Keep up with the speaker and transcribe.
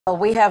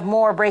We have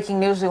more breaking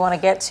news we want to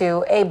get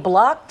to. A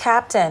block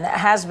captain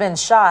has been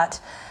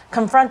shot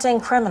confronting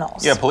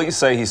criminals. Yeah, police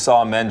say he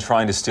saw men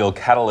trying to steal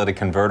catalytic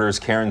converters.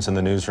 Karen's in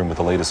the newsroom with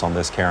the latest on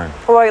this. Karen.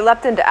 Well, he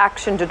leapt into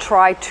action to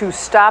try to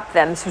stop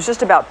them. This was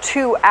just about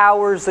 2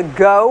 hours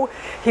ago.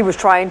 He was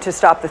trying to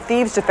stop the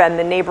thieves, defend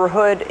the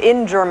neighborhood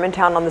in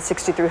Germantown on the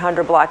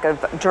 6300 block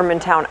of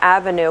Germantown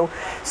Avenue.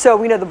 So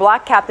we know the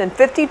block captain,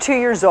 52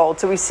 years old.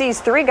 So he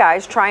sees 3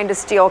 guys trying to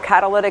steal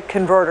catalytic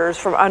converters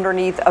from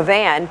underneath a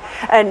van,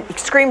 and he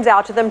screams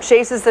out to them,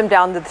 chases them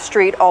down the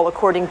street, all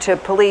according to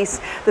police.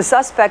 The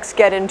suspects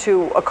get into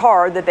a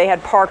car that they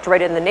had parked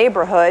right in the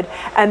neighborhood,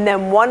 and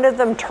then one of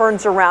them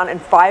turns around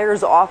and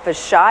fires off a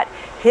shot,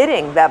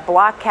 hitting that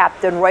block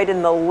captain right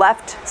in the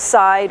left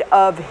side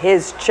of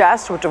his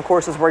chest, which of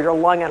course is where your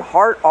lung and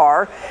heart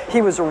are.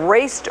 He was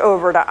raced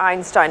over to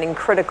Einstein in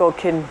critical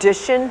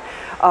condition.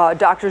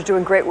 Doctors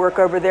doing great work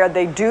over there.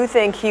 They do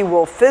think he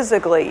will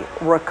physically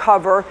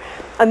recover.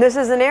 And this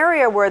is an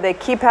area where they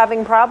keep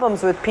having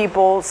problems with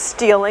people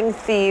stealing,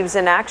 thieves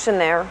in action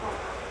there.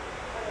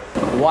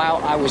 While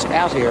I was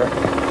out here,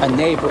 a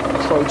neighbor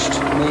approached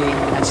me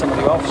and some of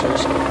the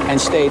officers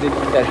and stated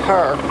that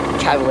her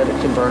catalytic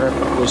converter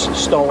was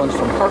stolen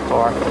from her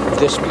car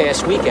this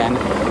past weekend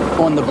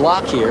on the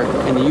block here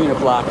in the unit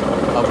block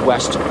of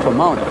West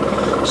Pomona.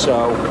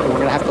 So we're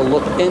going to have to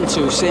look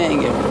into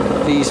seeing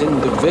if these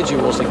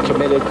individuals that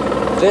committed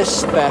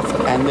this theft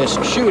and this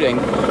shooting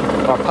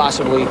are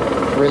possibly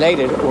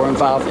related or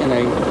involved in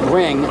a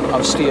ring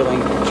of stealing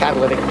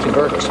catalytic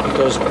converters,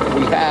 because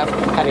we have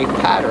had a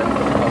pattern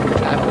of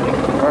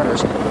catalytic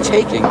converters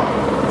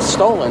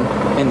stolen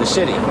in the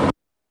city.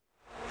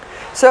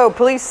 So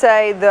police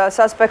say the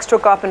suspects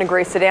took off in a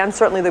gray sedan.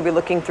 Certainly they'll be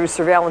looking through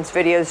surveillance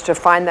videos to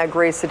find that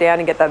gray sedan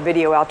and get that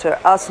video out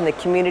to us in the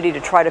community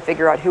to try to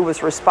figure out who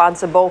was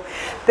responsible.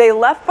 They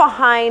left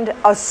behind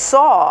a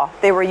saw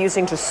they were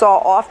using to saw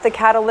off the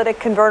catalytic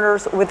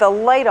converters with a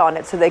light on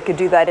it so they could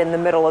do that in the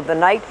middle of the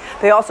night.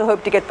 They also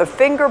hope to get the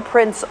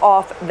fingerprints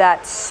off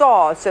that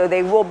saw, so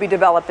they will be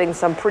developing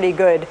some pretty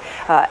good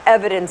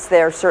evidence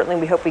there. Certainly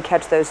we hope we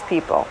catch those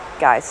people.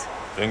 Guys.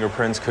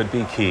 Fingerprints could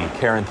be key.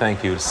 Karen,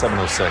 thank you.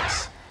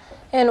 7:06.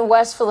 In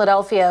West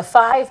Philadelphia,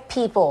 5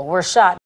 people were shot.